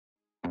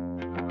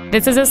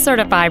This is a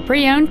certified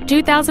pre-owned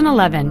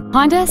 2011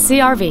 Honda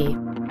CR-V.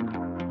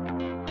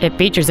 It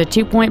features a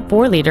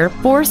 2.4-liter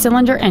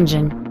four-cylinder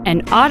engine,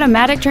 an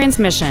automatic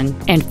transmission,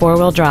 and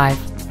four-wheel drive.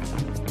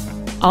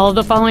 All of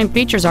the following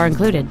features are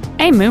included: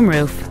 a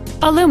moonroof,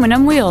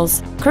 aluminum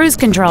wheels, cruise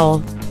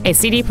control, a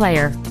CD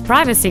player,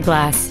 privacy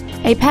glass,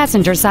 a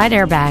passenger side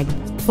airbag,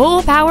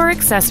 full power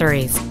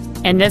accessories,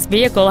 and this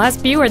vehicle has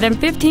fewer than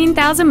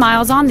 15,000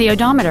 miles on the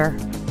odometer.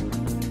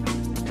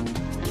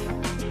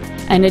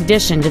 In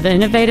addition to the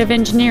innovative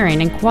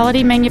engineering and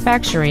quality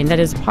manufacturing that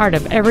is part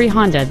of every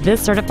Honda,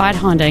 this certified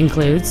Honda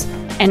includes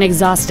an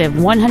exhaustive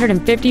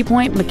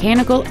 150-point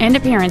mechanical and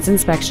appearance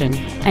inspection,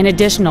 an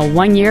additional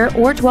 1 year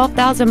or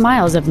 12,000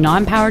 miles of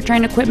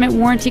non-powertrain equipment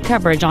warranty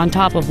coverage on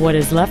top of what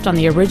is left on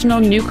the original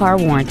new car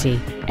warranty,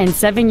 and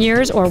 7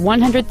 years or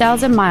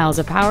 100,000 miles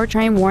of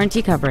powertrain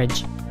warranty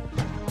coverage.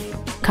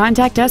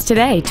 Contact us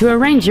today to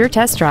arrange your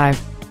test drive.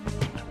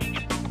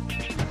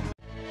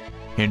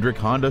 Hendrick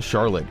Honda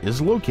Charlotte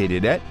is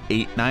located at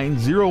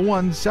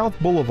 8901 South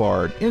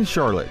Boulevard in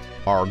Charlotte.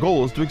 Our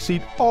goal is to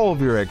exceed all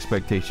of your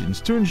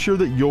expectations to ensure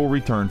that you'll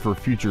return for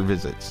future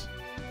visits.